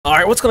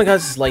Alright, what's going on,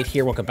 guys? It's Light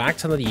here. Welcome back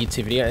to another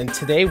YouTube video, and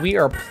today we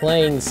are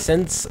playing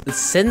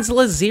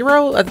Zenless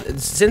Zero?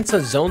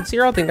 Zenless Zone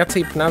Zero? I think that's how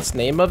you pronounce the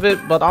name of it,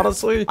 but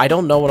honestly, I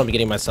don't know what I'm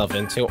getting myself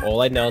into.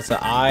 All I know is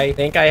that I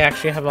think I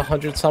actually have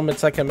 100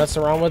 summits I can mess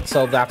around with,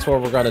 so that's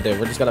what we're going to do.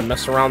 We're just going to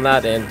mess around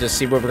that and just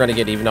see what we're going to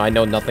get, even though I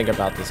know nothing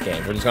about this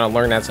game. We're just going to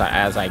learn as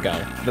I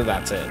go, but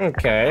that's it.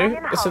 Okay,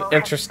 it's an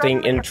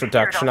interesting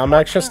introduction. I'm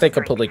actually going to stay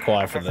completely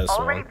quiet for this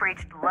one. Already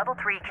breached level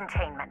 3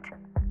 containment.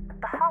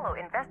 The Hollow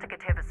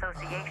Investigative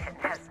Association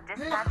has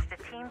dispatched a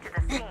team to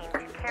the scene to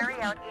carry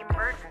out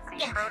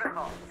emergency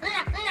protocols.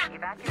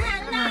 Evacuation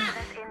of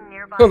residents in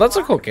nearby. Oh, that's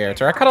a cool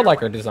character. I kind of like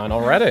her design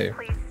already.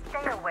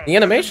 The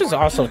animation's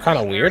also kind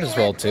of weird as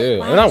well, too.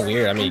 Well, not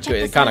weird, I mean,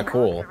 it's kind of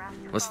cool.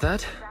 What's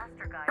that?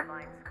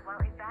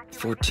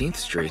 14th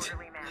Street.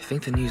 I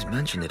think the news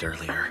mentioned it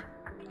earlier.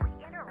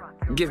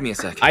 Give me a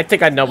second. I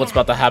think I know what's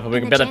about to happen. We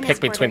can better pick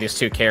between these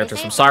two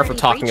characters. I'm sorry for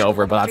talking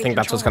over, but I think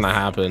that's what's gonna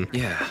happen.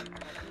 Yeah.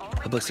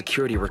 Public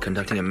security were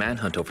conducting a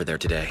manhunt over there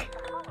today.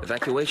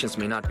 Evacuations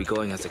may not be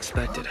going as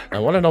expected. I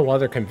want to know why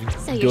they're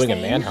doing a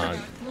manhunt.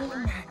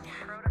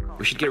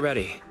 We should get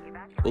ready.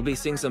 We'll be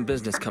seeing some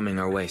business coming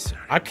our way soon.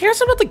 I'm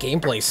curious about the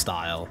gameplay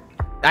style.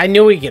 I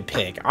knew we'd get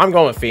picked. I'm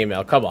going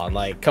female. Come on,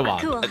 like, come on.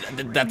 Cool.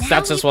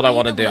 That's just what I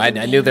want to do. I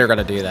knew they were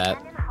gonna do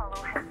that.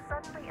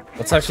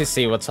 Let's actually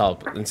see what's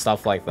up and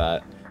stuff like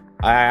that.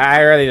 I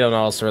really don't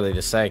know what else really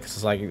to say, because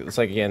it's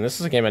like again, this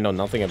is a game I know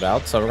nothing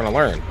about, so we're gonna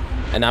learn.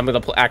 And I'm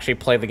gonna actually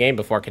play the game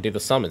before I can do the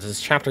summons. This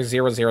is chapter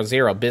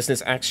 000,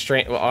 Business X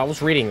Strain. Well, I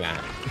was reading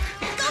that.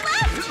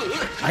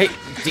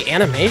 The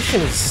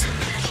animation is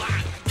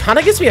kind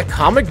of gives me a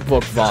comic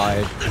book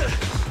vibe.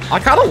 I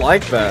kind of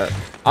like that.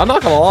 I'm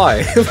not gonna lie.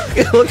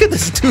 Look at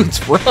this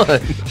dude's run.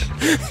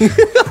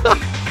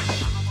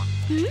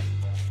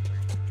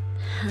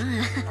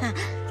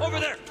 Over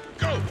there!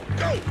 Go!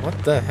 Go!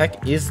 What the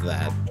heck is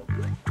that?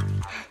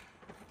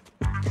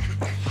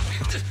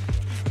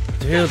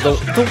 Dude,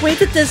 the way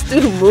that this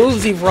dude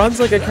moves, he runs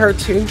like a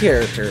cartoon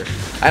character.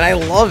 And I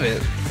love it.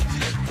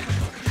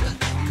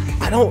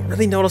 I don't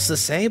really know what to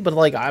say, but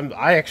like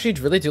I actually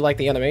really do like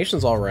the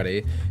animations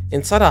already.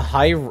 Inside a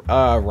high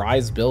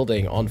rise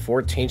building on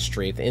 14th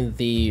Street in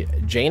the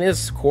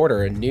Janus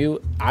Quarter,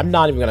 I'm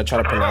not even gonna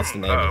try to pronounce the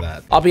name of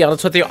that. I'll be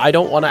honest with you, I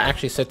don't want to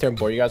actually sit there and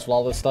bore you guys with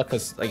all this stuff,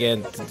 because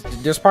again,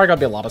 there's probably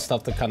gonna be a lot of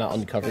stuff to kind of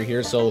uncover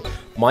here. So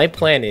my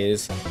plan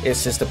is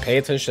just to pay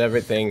attention to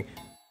everything,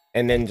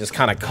 and then just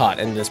kind of cut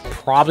and just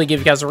probably give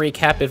you guys a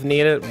recap if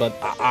needed, but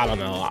I don't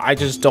know. I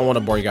just don't want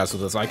to bore you guys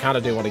with this. I kind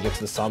of do want to get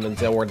to the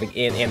summons and the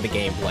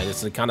gameplay,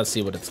 just to kind of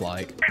see what it's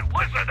like. Can't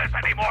listen to this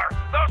anymore!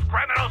 Those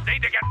criminals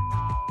need to get...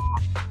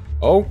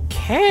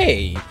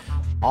 Okay.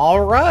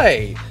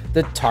 Alright.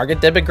 The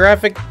target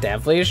demographic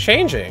definitely is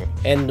changing,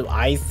 and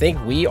I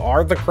think we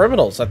are the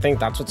criminals. I think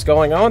that's what's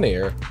going on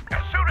here.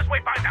 As soon as we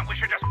find them, we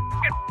should just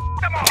get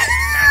them all!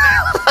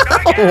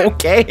 And then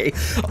Okay.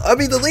 I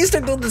mean, at least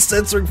they're doing the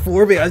censoring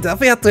for me. I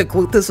definitely have to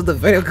include this in the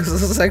video, because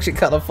this is actually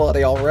kind of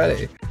funny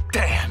already.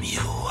 damn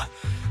you!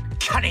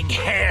 Cunning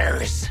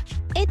hares!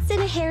 It's in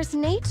a hare's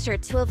nature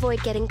to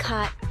avoid getting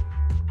caught.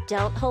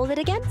 Don't hold it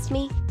against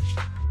me.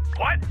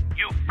 What?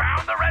 You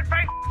found the red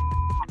face?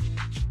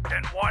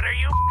 Then what are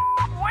you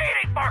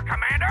waiting for,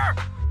 Commander?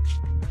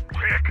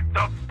 Pick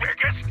the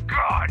biggest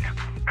gun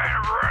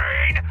and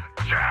rain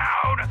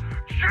down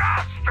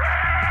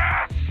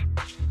justice!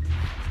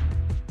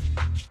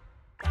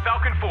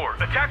 Falcon 4,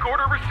 attack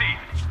order received.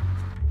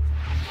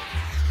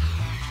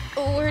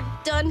 We're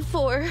done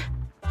for.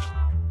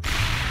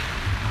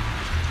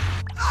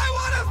 I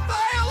want to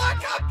file a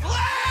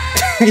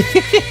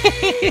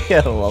complaint!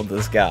 I love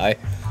this guy.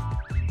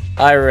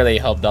 I really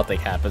hope nothing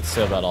happens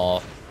to him at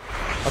all.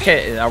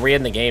 Okay, are we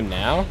in the game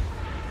now?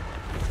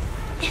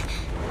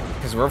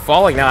 Because we're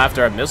falling now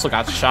after a missile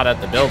got shot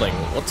at the building.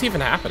 What's even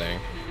happening?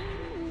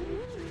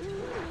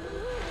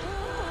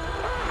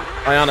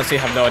 I honestly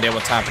have no idea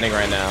what's happening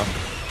right now.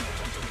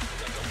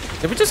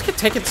 Did we just get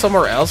taken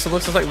somewhere else? It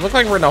looks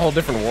like we're in a whole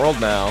different world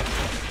now.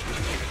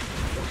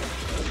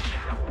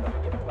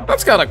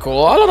 That's kind of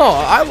cool. I don't know.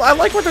 I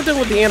like what they're doing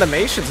with the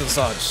animations and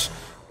such.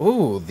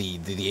 Ooh,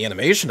 the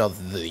animation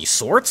of the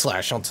sword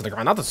slash onto the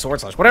ground. Not the sword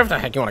slash, whatever the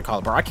heck you want to call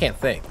it, bro. I can't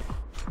think.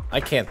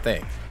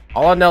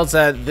 All I know is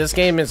that this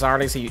game is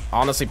honestly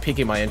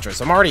piquing my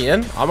interest. I'm already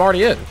in.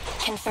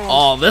 Confirmed.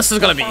 Oh, this is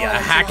gonna be a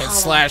hack and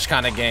slash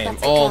kind of game.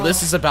 Oh,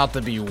 this is about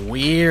to be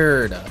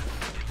weird.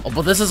 Oh,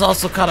 but this is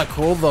also kind of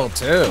cool though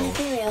too.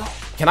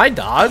 Can I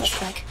dodge?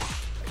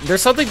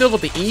 There's something to do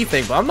with the E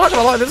thing, but I'm not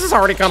gonna lie, this is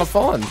already kind of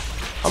fun.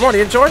 I'm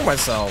already enjoying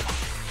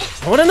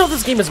myself. I want to know if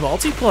this game is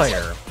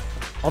multiplayer.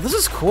 Oh, this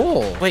is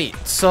cool. Wait,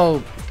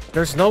 so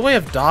there's no way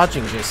of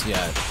dodging just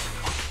yet.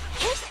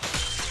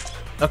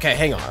 Okay,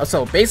 hang on.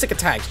 So, basic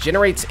attacks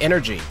generates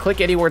energy.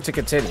 Click anywhere to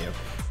continue.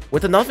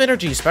 With enough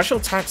energy, special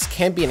attacks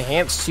can be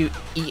enhanced to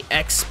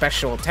EX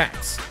special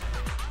attacks.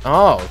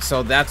 Oh,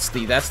 so that's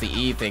the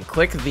E thing.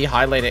 Click the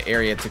highlighted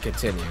area to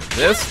continue.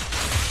 This?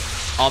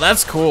 Oh,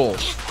 that's cool.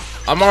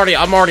 I'm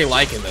already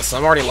liking this.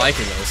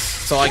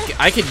 So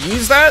I could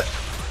use that,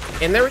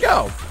 and there we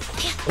go.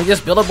 We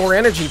just build up more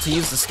energy to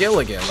use the skill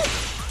again.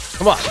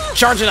 Come on,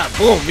 charge it up.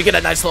 Boom, we get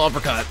a nice little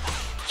uppercut.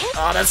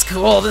 Oh, that's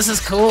cool. This is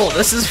cool.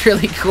 This is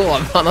really cool.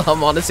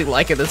 I'm honestly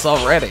liking this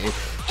already.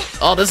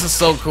 Oh, this is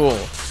so cool.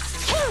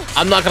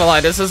 I'm not gonna lie.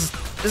 This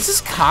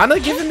is kind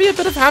of giving me a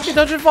bit of Happy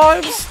Dungeon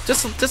vibes.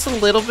 Just a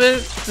little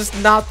bit. Just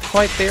not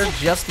quite there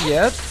just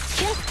yet.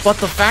 But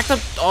the fact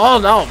that, oh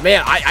no,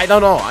 man, I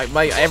don't know.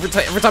 Every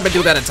time I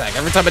do that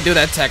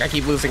attack, I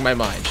keep losing my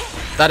mind.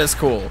 That is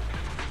cool.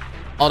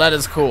 Oh, that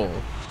is cool.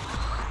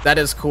 That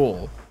is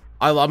cool.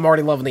 I'm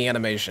already loving the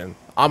animation.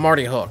 I'm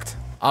already hooked.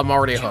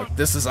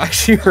 This is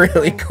actually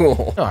really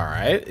cool. All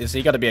right, is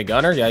he gonna be a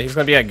gunner? Yeah, he's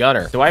gonna be a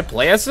gunner. Do I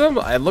play as him?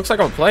 It looks like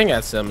I'm playing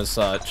as him as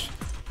such.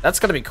 That's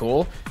gonna be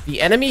cool.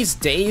 The enemy's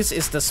daze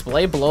is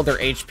displayed below their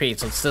HP,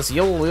 so it's this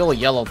little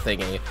yellow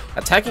thingy.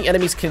 Attacking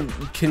enemies can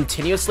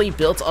continuously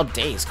build up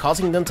daze,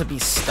 causing them to be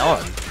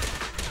stunned.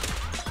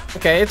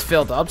 Okay, it's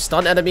filled up.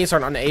 Stunned enemies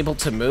are unable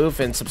to move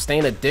and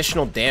sustain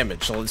additional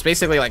damage, so it's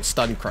basically like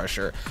Stun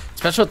Crusher.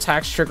 Special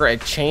attacks trigger a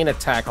chain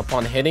attack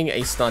upon hitting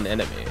a stunned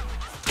enemy.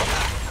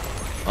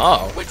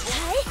 Oh.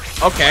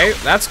 Okay,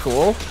 that's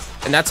cool.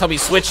 And that's how we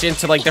switch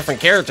into like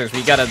different characters.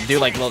 We gotta do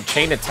like little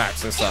chain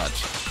attacks and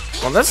such.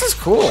 Well, this is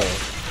cool.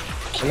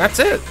 And that's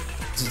it.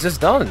 It's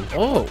just done.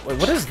 Oh, wait,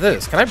 what is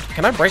this?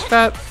 Can I break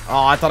that?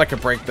 Oh, I thought I could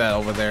break that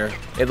over there.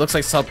 It looks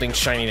like something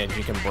shiny that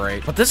you can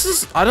break. But this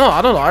is, I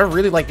don't know. I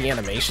really like the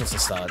animations and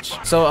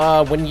such.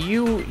 So, when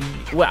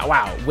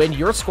when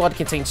your squad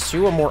contains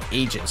 2 or more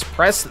agents,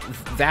 press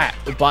that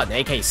button,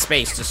 aka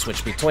space, to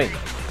switch between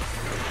them.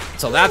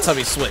 So that's how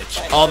we switch.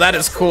 Oh, that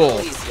is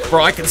cool.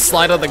 Bro, I can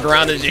slide on the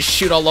ground and just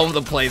shoot all over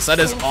the place. That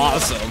is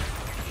awesome.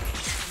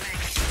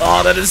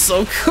 Oh, that is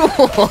so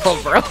cool,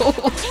 bro.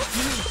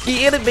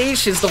 The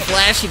animations, the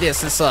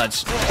flashiness and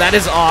such. That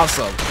is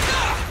awesome.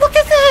 Look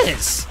at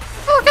this.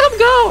 Look at him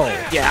go.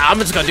 Yeah, I'm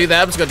just gonna do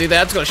that. I'm just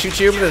gonna shoot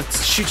you. I'm gonna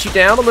shoot you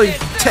down. I'm gonna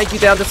take you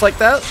down just like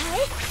that.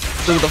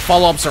 Dude, the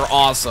follow-ups are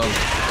awesome.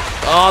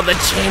 Oh, the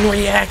chain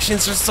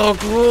reactions are so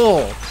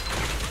cool.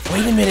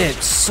 Wait a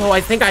minute. So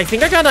I think I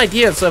got an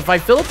idea. So if I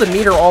fill up the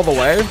meter all the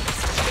way,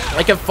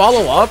 I can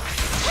follow up.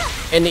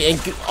 And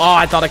oh,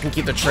 I thought I can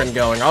keep the trend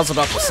going. I was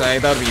about to say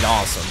that would be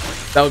awesome.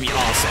 That would be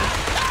awesome.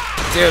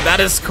 Dude,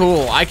 that is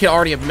cool. I can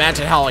already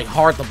imagine how like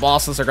hard the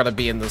bosses are gonna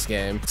be in this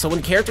game. So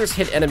when characters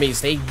hit enemies,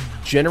 they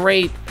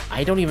generate,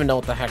 I don't even know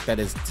what the heck that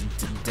is,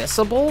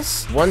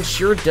 decibels? Once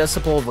your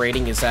decibel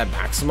rating is at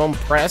maximum,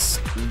 press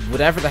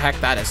whatever the heck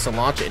that is to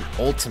launch an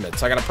ultimate.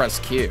 So I gotta press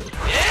Q.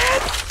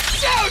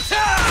 It's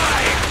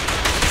showtime!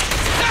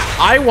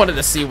 I wanted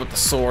to see with the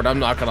sword, I'm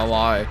not gonna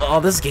lie. Oh,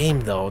 this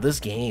game though,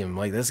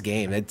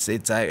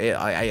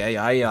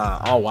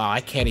 oh wow,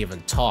 I can't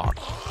even talk.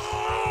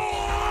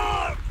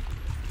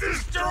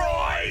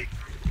 Destroy!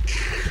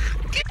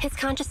 His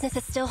consciousness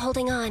is still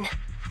holding on.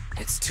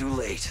 It's too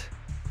late.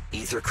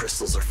 Ether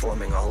crystals are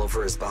forming all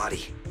over his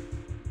body.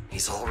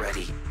 He's all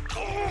ready.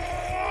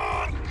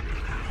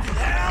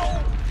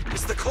 Hell!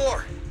 It's the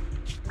core!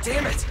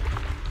 Damn it!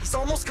 He's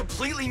almost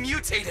completely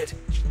mutated!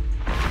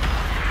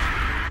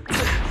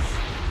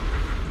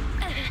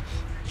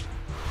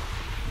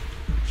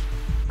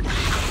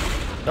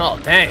 Oh,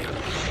 dang.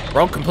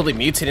 Bro completely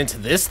mutated into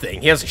this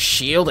thing. He has a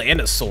shield and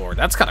a sword.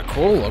 That's kind of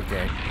cool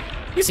looking.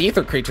 These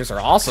ether creatures are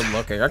awesome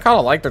looking. I kind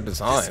of like their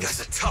designs. This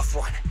guy's a tough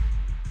one.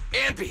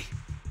 Ambi,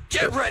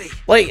 get ready.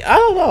 Like, I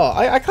don't know.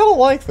 I kind of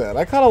like that.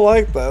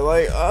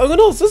 Like, who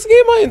knows? This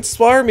game might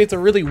inspire me to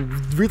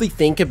really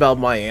think about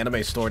my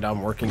anime story that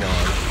I'm working on.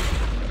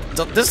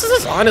 So, this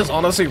design is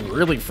honestly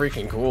really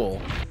freaking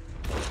cool.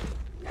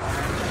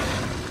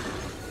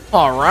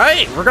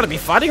 Alright, we're gonna be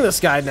fighting this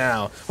guy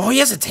now. Oh, he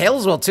has a tail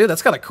as well, too.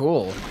 That's kind of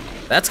cool.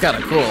 That's kind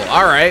of cool.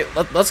 Alright,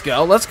 let's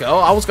go.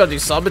 I was gonna do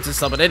summons and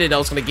stuff, but I didn't know I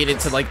was gonna get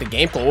into, like, the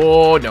gameplay.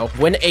 Oh, no.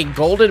 When a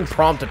golden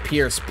prompt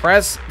appears,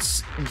 press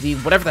the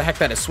whatever the heck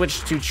that is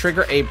switched to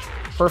trigger a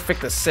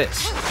perfect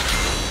assist.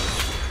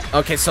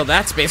 Okay, so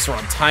that's based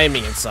on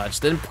timing and such.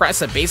 Then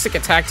press a basic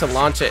attack to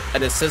launch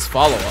an assist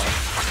follow-up.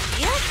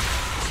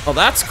 Oh,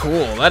 that's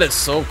cool. That is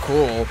so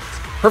cool.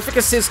 Perfect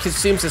assist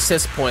consumes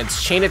assist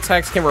points. Chain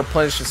attacks can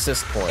replenish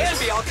assist points.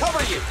 Ambi, I'll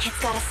cover you. It's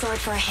got a sword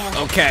for a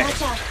handle. Okay.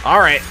 Watch out. All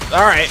right.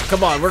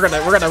 Come on. We're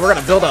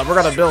gonna build up. I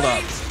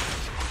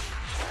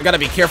gotta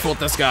be careful with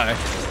this guy.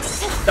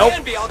 Nope.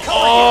 Ambi, I'll cover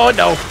Oh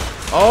no.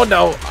 Oh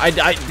no. I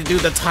do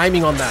the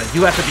timing on that.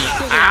 You have to be.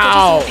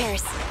 Ow.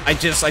 I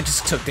just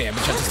took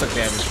damage.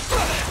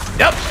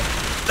 Yep.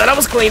 That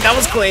was clean.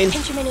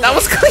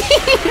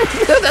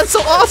 That's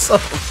so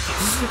awesome.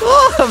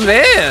 Oh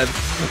man.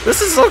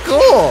 This is so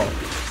cool.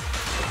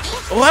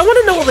 Oh, I want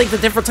to know like the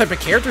different type of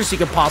characters you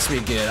could possibly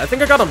get. I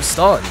think I got him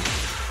stunned.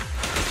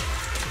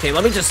 Okay,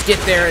 let me just get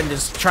there and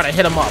just try to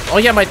hit him up. Oh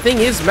yeah, my thing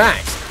is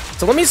max.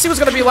 So let me see what's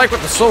gonna be like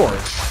with the sword.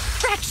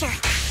 Fracture.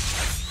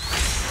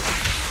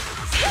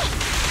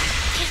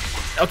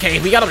 Okay,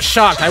 we got him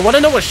shocked. I want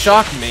to know what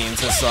shock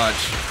means as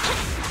such.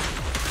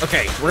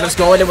 Okay, we're just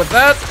going in with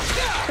that.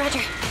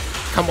 Roger.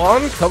 Come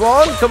on.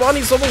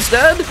 He's almost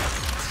dead.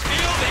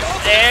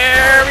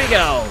 There we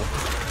go.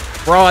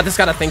 Bro, I just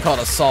got a thing called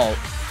assault.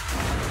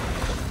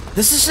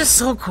 This is just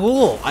so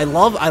cool. I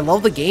love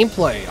the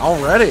gameplay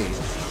already.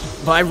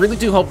 But I really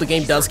do hope the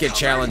game does get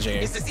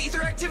challenging. Is this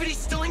ether activity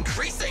still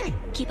increasing?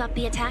 Keep up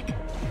the attack.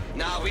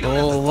 No, we don't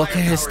have Oh, the look at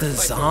his firepower to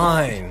fight the wall.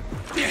 design.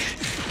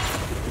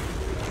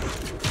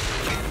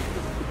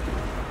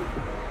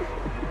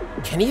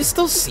 Can you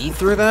still see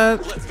through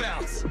that? Let's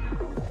bounce.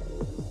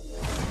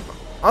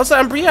 Also,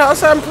 I'm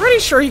pretty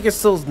sure he can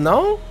still.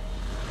 No?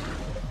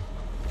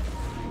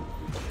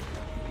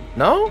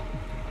 No?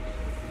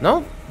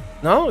 No?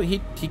 No, he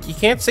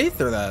can't see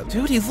through that.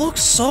 Dude, he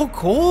looks so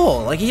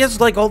cool. Like, he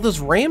has, like, all this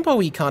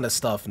rainbow-y kind of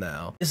stuff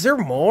now. Is there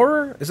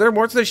more? Is there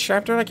more to this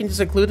chapter I can just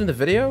include in the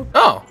video?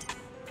 Oh,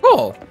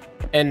 cool.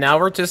 And now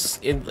we're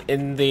just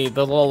in the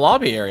little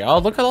lobby area. Oh,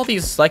 look at all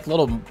these, like,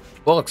 little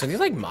books. Are these,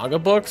 like, manga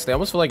books? They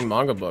almost feel like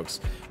manga books.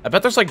 I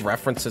bet there's, like,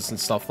 references and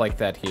stuff like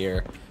that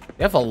here.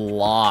 They have a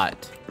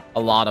lot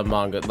of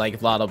manga,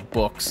 like a lot of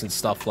books and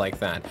stuff like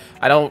that.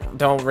 I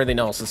don't really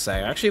know what to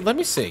say. Actually, let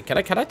me see. Can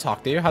I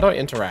talk to you? How do I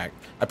interact?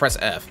 I press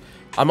F.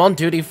 I'm on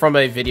duty from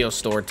a video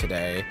store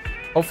today.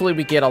 Hopefully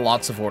we get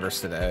lots of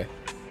orders today.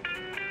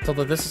 So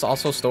this is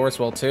also a store as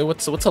well too.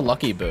 What's a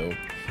lucky boo?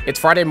 It's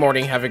Friday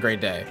morning. Have a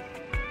great day.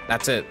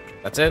 That's it.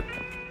 That's it.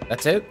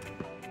 That's it.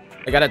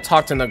 I gotta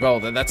talk to Nicole.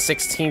 That's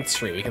 16th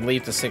Street. We can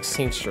leave to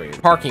 16th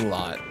Street. Parking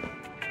lot.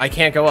 I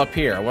can't go up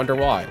here. I wonder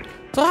why.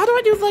 So how do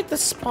I do, like, the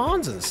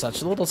spawns and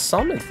such, the little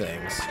summon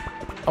things?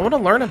 I want to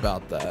learn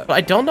about that. But I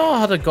don't know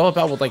how to go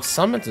about with, like,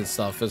 summons and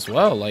stuff as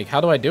well. Like,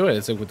 how do I do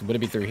it? Would it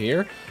be through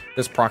here?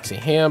 There's proxy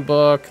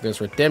handbook, there's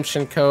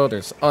redemption code,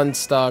 there's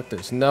unstuck,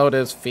 there's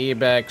notice,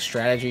 feedback,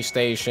 strategy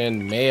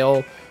station,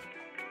 mail.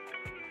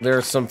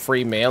 There's some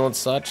free mail and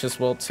such as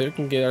well, too.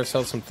 Can get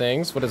ourselves some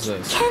things. What is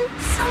this? Can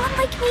someone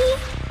like me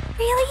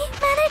really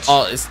manage?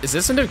 Oh, is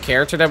this a new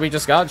character that we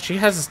just got? She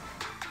has...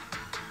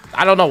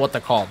 I don't know what to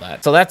call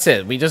that. So that's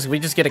it. We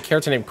just get a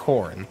character named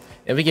Corn,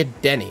 and we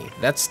get Denny.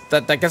 I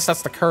guess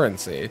that's the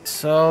currency.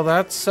 So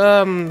that's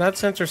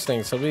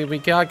interesting. So we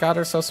got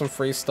ourselves some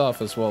free stuff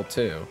as well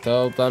too.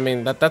 So I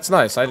mean that's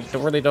nice. I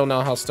really don't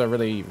know how to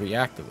really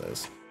react to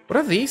this. What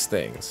are these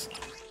things?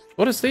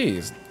 What is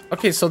these?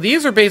 Okay, so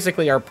these are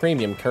basically our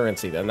premium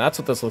currency then. That's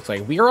what this looks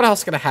like. We are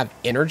also gonna have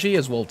energy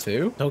as well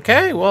too.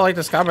 Okay, well, I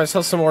just got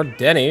myself some more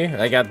Denny.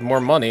 I got more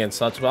money and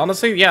such. But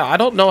honestly, yeah, I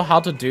don't know how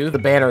to do the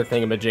banner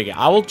thingamajig.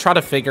 I will try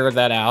to figure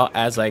that out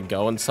as I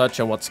go and such.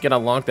 And what's gonna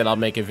unlock that, I'll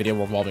make a video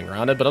revolving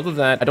around it. But other than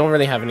that, I don't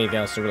really have anything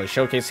else to really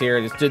showcase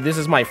here. This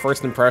is my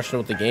first impression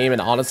with the game.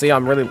 And honestly,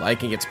 I'm really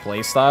liking its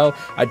playstyle.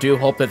 I do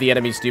hope that the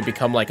enemies do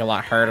become like a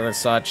lot harder and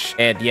such.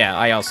 And yeah,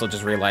 I also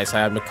just realized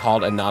I am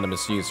called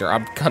anonymous user.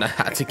 I'm gonna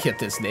have to get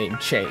this name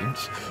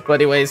changed. But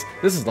anyways,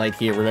 this is Light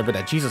here. Remember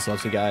that Jesus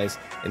loves you guys.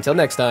 Until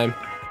next time,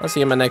 I'll see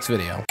you in my next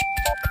video.